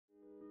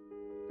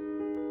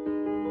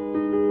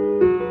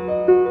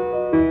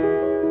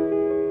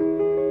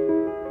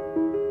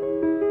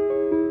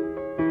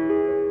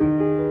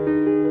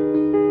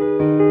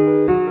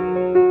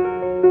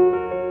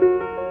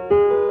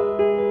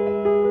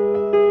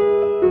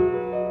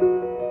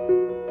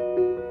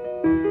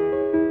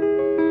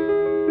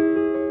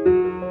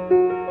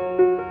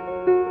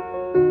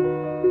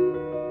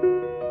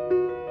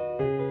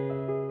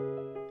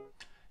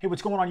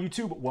what's going on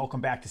YouTube? Welcome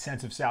back to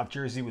Scents of South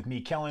Jersey with me,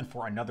 Kellen,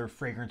 for another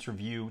fragrance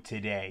review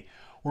today.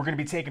 We're going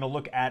to be taking a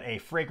look at a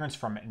fragrance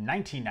from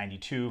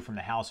 1992 from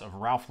the house of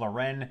Ralph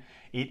Lauren.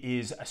 It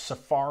is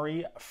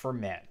Safari for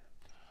Men.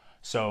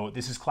 So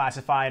this is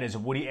classified as a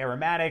woody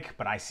aromatic,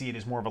 but I see it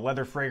as more of a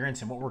leather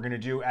fragrance. And what we're going to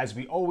do, as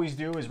we always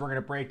do, is we're going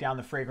to break down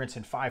the fragrance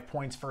in 5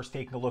 points. First,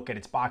 taking a look at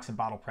its box and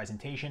bottle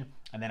presentation,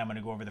 and then I'm going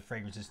to go over the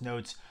fragrance's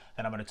notes.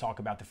 Then I'm going to talk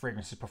about the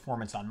fragrance's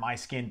performance on my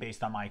skin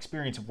based on my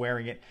experience of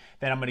wearing it.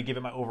 Then I'm going to give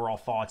it my overall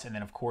thoughts, and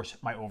then of course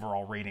my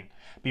overall rating.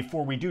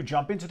 Before we do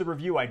jump into the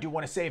review, I do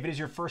want to say, if it is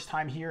your first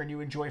time here and you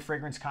enjoy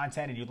fragrance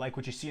content and you like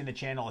what you see in the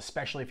channel,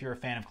 especially if you're a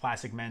fan of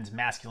classic men's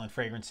masculine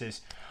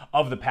fragrances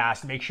of the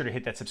past, make sure to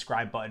hit that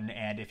subscribe button.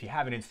 And if you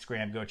have an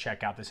Instagram, go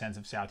check out the Scents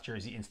of South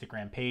Jersey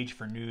Instagram page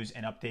for news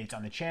and updates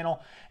on the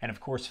channel, and of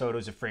course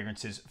photos of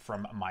fragrances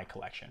from my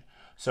collection.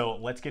 So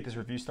let's get this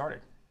review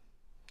started.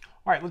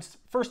 All right, let's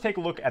first take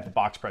a look at the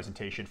box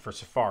presentation for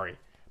Safari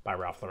by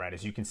Ralph Lauren.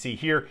 As you can see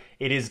here,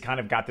 it is kind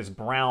of got this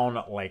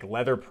brown, like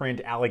leather print,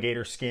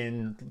 alligator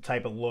skin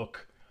type of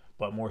look,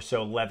 but more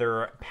so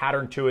leather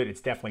pattern to it.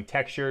 It's definitely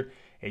textured.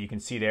 And you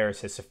can see there it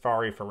says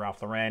Safari for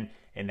Ralph Lauren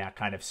in that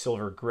kind of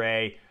silver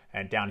gray.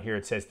 And down here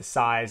it says the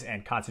size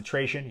and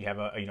concentration. You have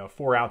a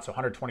 4 ounce, so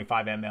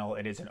 125 ml.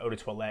 It is an eau de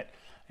toilette.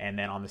 And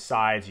then on the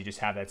sides, you just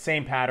have that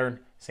same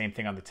pattern, same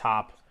thing on the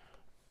top,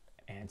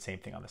 and same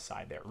thing on the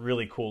side there.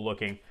 Really cool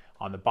looking.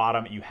 On the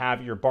bottom, you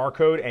have your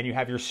barcode and you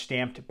have your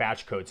stamped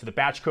batch code. So the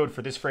batch code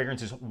for this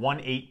fragrance is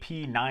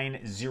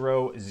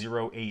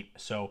 18P9008.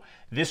 So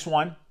this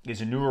one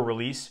is a newer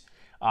release.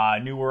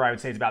 Newer, I would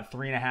say it's about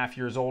 3.5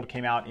 years old.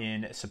 Came out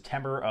in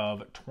September of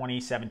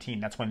 2017.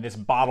 That's when this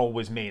bottle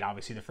was made.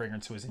 Obviously, the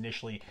fragrance was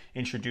initially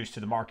introduced to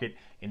the market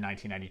in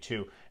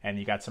 1992. And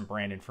you got some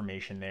brand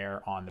information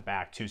there on the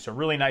back too. So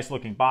really nice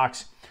looking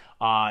box.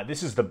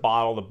 This is the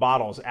bottle. The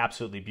bottle is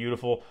absolutely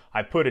beautiful.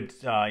 I put a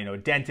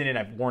dent in it.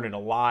 I've worn it a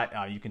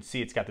lot. You can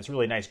see it's got this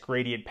really nice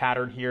gradient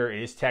pattern here.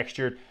 It is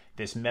textured.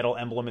 This metal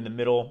emblem in the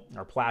middle,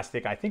 or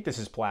plastic. I think this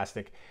is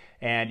plastic.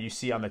 And you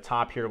see on the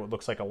top here what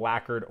looks like a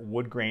lacquered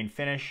wood grain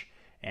finish.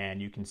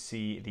 And you can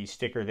see the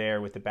sticker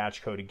there with the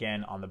batch code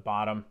again on the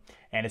bottom.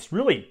 And it's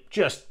really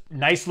just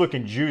nice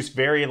looking juice.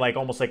 Very like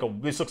almost like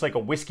this looks like a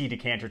whiskey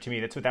decanter to me.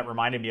 That's what that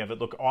reminded me of. It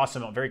looked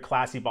awesome. A very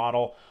classy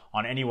bottle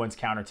on anyone's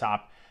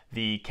countertop.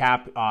 The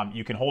cap,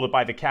 you can hold it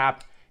by the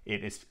cap.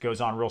 It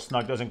goes on real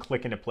snug, doesn't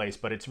click into place,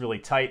 but it's really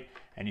tight.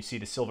 And you see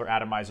the silver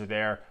atomizer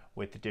there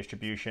with the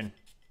distribution.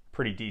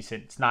 Pretty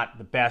decent. It's not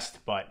the best,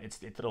 but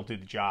it'll do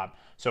the job.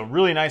 So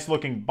really nice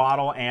looking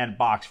bottle and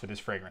box for this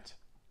fragrance.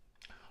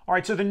 All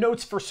right, so the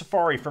notes for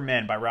Safari for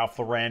Men by Ralph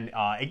Lauren.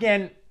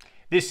 Again,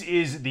 this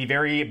is the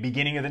very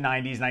beginning of the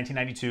 90s,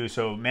 1992,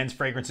 so men's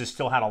fragrances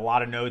still had a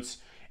lot of notes,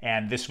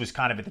 and this was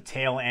kind of at the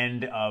tail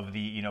end of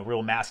the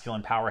real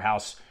masculine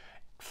powerhouse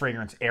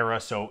fragrance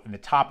era. So in the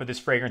top of this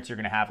fragrance, you're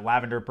going to have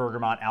lavender,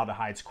 bergamot,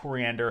 aldehydes,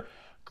 coriander,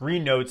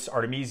 green notes,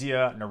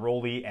 artemisia,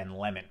 neroli, and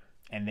lemon.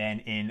 And then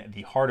in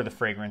the heart of the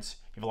fragrance,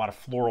 you have a lot of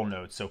floral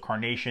notes. So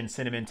carnation,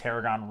 cinnamon,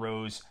 tarragon,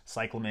 rose,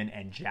 cyclamen,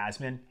 and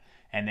jasmine.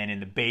 And then in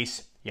the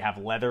base, you have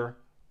leather,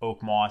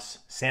 oak moss,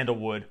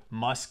 sandalwood,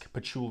 musk,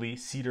 patchouli,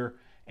 cedar,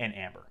 and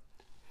amber.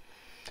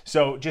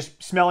 So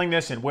just smelling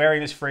this and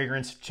wearing this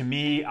fragrance, to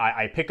me,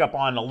 I pick up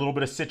on a little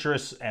bit of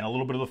citrus and a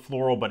little bit of the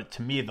floral, but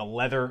to me, the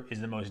leather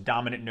is the most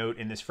dominant note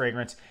in this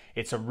fragrance.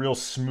 It's a real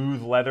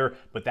smooth leather,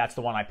 but that's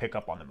the one I pick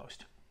up on the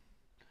most.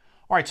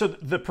 All right, so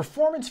the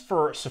performance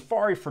for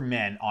Safari for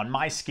Men on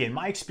my skin,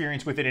 my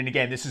experience with it, and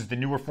again, this is the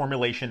newer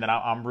formulation that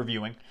I'm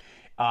reviewing,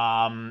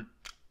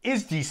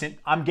 is decent.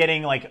 I'm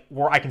getting like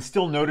where I can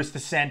still notice the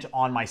scent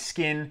on my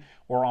skin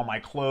or on my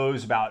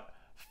clothes about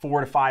 4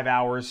 to 5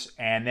 hours,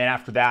 and then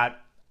after that,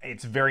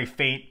 it's very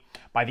faint.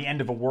 By the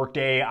end of a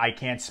workday, I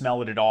can't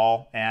smell it at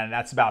all, and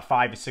that's about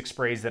 5 to 6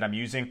 sprays that I'm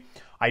using.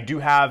 I do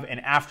have an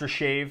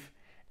aftershave,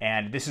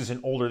 and this is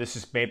this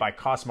is made by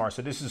Cosmar,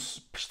 so this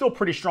is still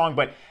pretty strong,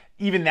 but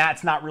even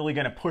that's not really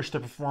going to push the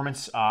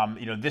performance.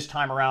 This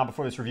time around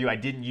before this review, I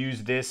didn't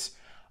use this,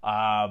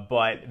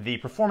 but the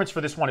performance for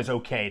this one is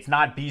okay. It's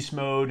not beast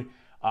mode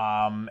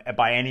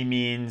by any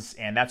means,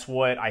 and that's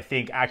what I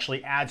think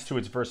actually adds to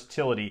its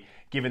versatility,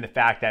 given the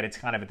fact that it's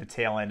kind of at the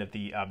tail end of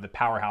the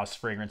powerhouse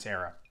fragrance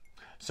era.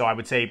 So I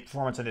would say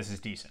performance on this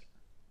is decent.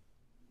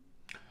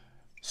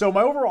 So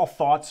my overall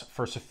thoughts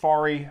for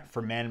Safari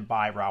for Men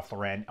by Ralph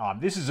Lauren.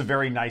 This is a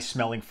very nice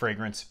smelling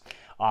fragrance.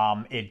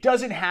 It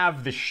doesn't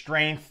have the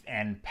strength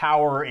and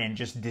power and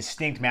just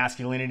distinct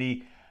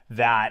masculinity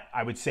that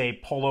I would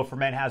say Polo for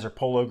Men has, or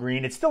Polo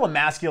Green. It's still a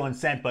masculine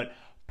scent, but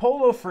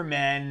Polo for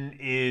Men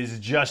is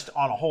just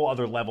on a whole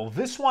other level.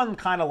 This one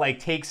kind of like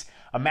takes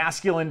a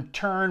masculine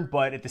turn,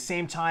 but at the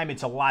same time,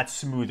 it's a lot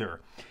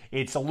smoother.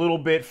 It's a little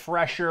bit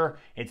fresher.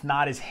 It's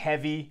not as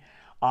heavy.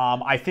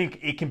 I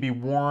think it can be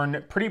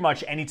worn pretty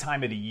much any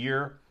time of the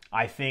year.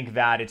 I think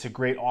that it's a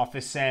great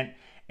office scent.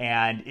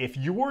 And if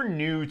you're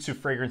new to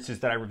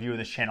fragrances that I review in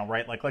this channel,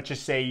 right? Like let's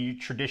just say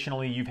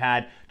you've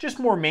had just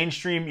more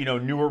mainstream,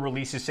 newer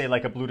releases, say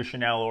like a Bleu de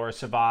Chanel or a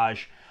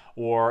Sauvage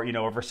or, you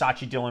know, a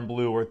Versace Dylan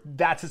Blue, or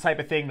that's the type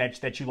of thing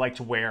that you like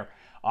to wear,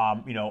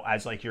 you know,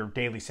 as like your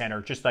daily scent,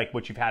 or just like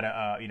what you've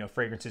had, you know,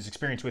 fragrances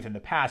experience with in the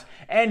past,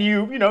 and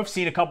you know, have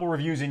seen a couple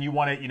reviews and you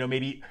want to, you know,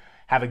 maybe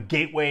have a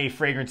gateway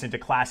fragrance into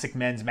classic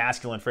men's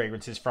masculine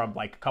fragrances from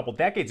like a couple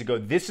decades ago.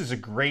 This is a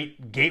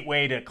great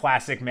gateway to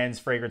classic men's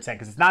fragrance scent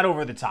because it's not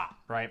over the top,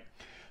 right?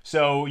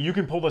 So you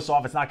can pull this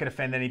off. It's not going to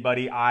offend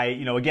anybody.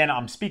 You know, again,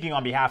 I'm speaking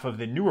on behalf of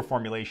the newer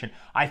formulation.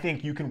 I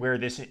think you can wear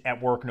this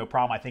at work, no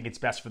problem. I think it's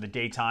best for the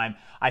daytime.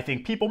 I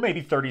think people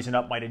maybe 30s and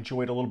up might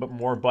enjoy it a little bit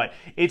more, but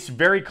it's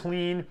very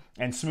clean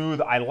and smooth.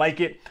 I like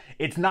it.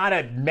 It's not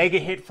a mega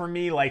hit for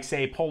me like,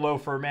 say, Polo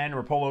for Men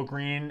or Polo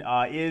Green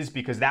is,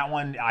 because that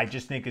one I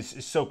just think is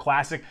so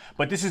classic.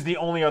 But this is the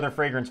only other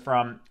fragrance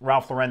from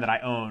Ralph Lauren that I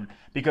own,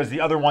 because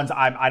the other ones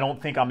I don't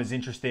think I'm as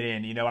interested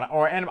in, you know,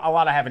 and a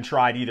lot I haven't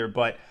tried either,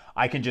 but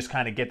I can just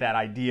kind of get that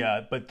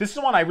idea. But this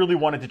is one I really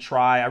wanted to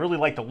try. I really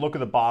like the look of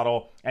the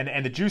bottle,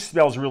 and the juice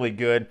smells really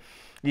good.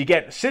 You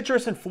get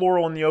citrus and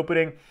floral in the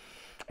opening,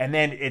 and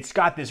then it's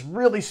got this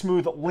really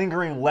smooth,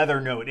 lingering leather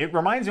note. It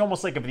reminds me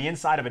almost like of the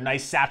inside of a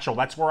nice satchel.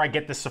 That's where I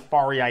get the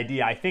safari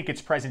idea. I think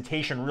its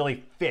presentation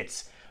really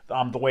fits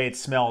the way it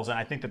smells, and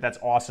I think that that's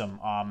awesome.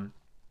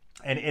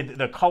 And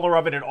the color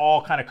of it, it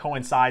all kind of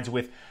coincides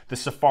with the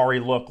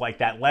safari look, like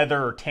that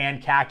leather or tan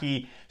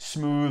khaki,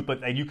 smooth,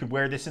 but you could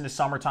wear this in the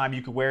summertime.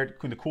 You could wear it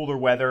in the cooler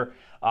weather.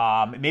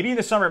 Maybe in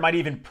the summer, it might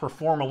even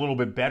perform a little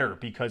bit better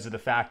because of the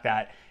fact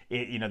that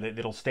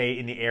it'll stay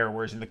in the air,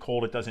 whereas in the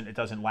cold, it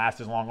doesn't last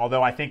as long.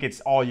 Although I think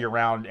it's all year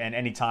round and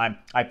anytime.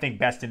 I think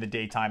best in the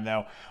daytime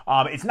though.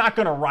 It's not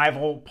going to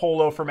rival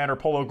Polo for Men or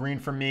Polo Green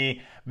for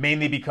me,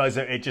 mainly because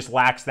it just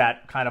lacks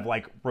that kind of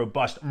like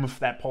robust oomph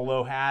that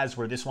Polo has,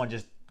 where this one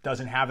just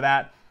doesn't have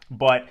that.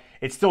 But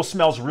it still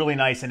smells really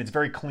nice, and it's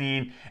very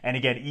clean, and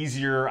again,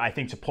 easier, I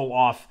think, to pull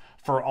off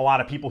for a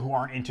lot of people who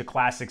aren't into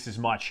classics as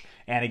much.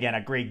 And again,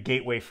 a great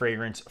gateway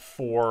fragrance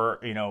for,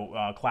 you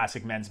know,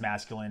 classic men's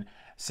masculine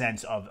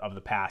scents of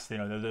the past. You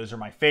know, those are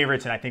my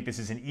favorites, and I think this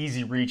is an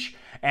easy reach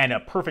and a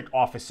perfect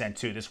office scent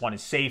too. This one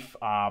is safe.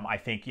 I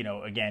think, you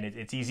know, again,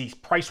 it's easy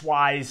price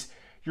wise.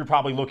 You're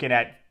probably looking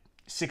at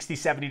 $60,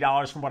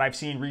 $70 from what I've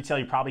seen. Retail,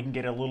 you probably can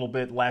get a little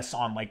bit less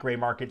on like gray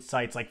market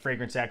sites like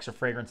Fragrance X or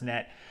Fragrance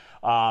Net.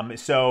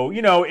 So,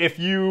 you know, if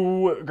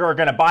you are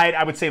going to buy it,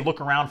 I would say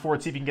look around for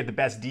it, see if you can get the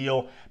best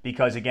deal,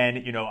 because again,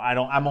 you know,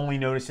 I'm only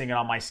noticing it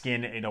on my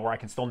skin, you know, where I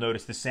can still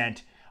notice the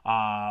scent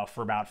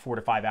for about 4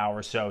 to 5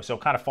 hours. So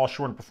kind of falls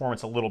short in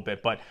performance a little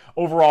bit, but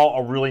overall,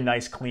 a really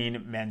nice,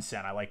 clean men's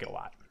scent. I like it a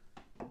lot.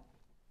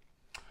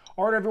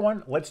 All right,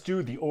 everyone, let's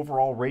do the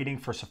overall rating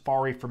for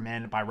Safari for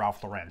Men by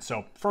Ralph Lauren.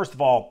 So first of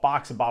all,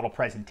 box and bottle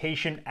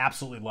presentation,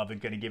 absolutely love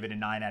it. Going to give it a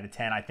 9 out of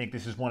 10. I think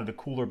this is one of the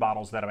cooler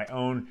bottles that I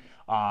own.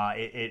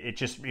 It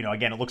just, you know,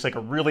 again, it looks like a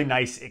really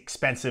nice,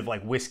 expensive,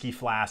 like whiskey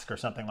flask or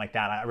something like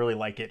that. I really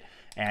like it.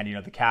 And, you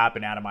know, the cap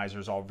and atomizer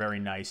is all very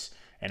nice,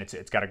 and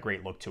it's got a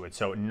great look to it.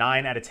 So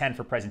 9 out of 10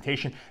 for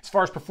presentation. As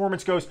far as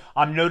performance goes,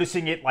 I'm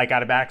noticing it like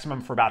at a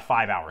maximum for about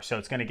 5 hours. So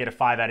it's going to get a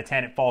 5 out of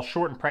 10. It falls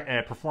short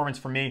in performance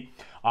for me.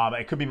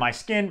 It could be my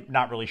skin,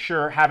 not really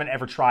sure. Haven't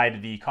ever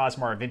tried the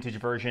Cosmar vintage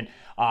version.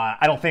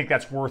 I don't think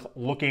that's worth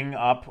looking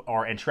up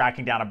and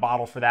tracking down a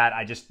bottle for that.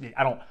 I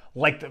don't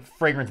like the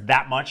fragrance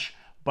that much,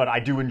 but I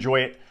do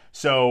enjoy it.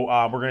 So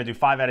we're going to do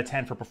 5 out of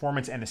 10 for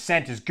performance, and the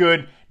scent is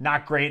good,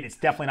 not great. It's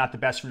definitely not the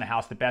best from the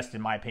house. The best,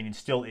 in my opinion,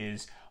 still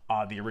is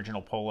the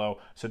original Polo.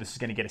 So this is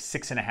going to get a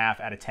 6.5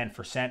 out of 10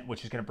 for scent,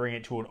 which is going to bring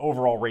it to an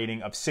overall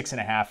rating of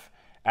 6.5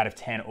 out of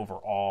 10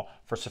 overall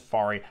for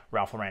Safari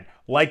Ralph Lauren.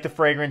 Like the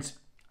fragrance,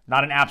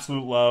 not an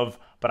absolute love,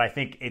 but I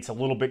think it's a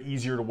little bit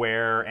easier to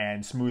wear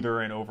and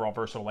smoother and overall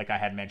versatile, like I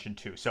had mentioned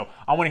too. So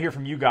I want to hear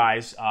from you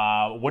guys.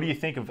 What do you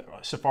think of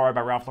Safari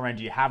by Ralph Lauren?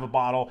 Do you have a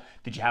bottle?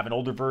 Did you have an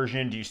older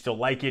version? Do you still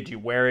like it? Do you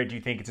wear it? Do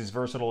you think it's as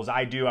versatile as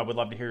I do? I would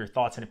love to hear your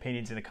thoughts and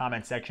opinions in the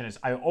comment section, as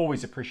I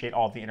always appreciate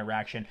all of the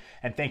interaction.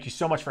 And thank you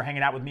so much for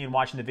hanging out with me and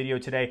watching the video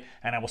today,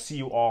 and I will see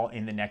you all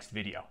in the next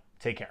video.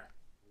 Take care.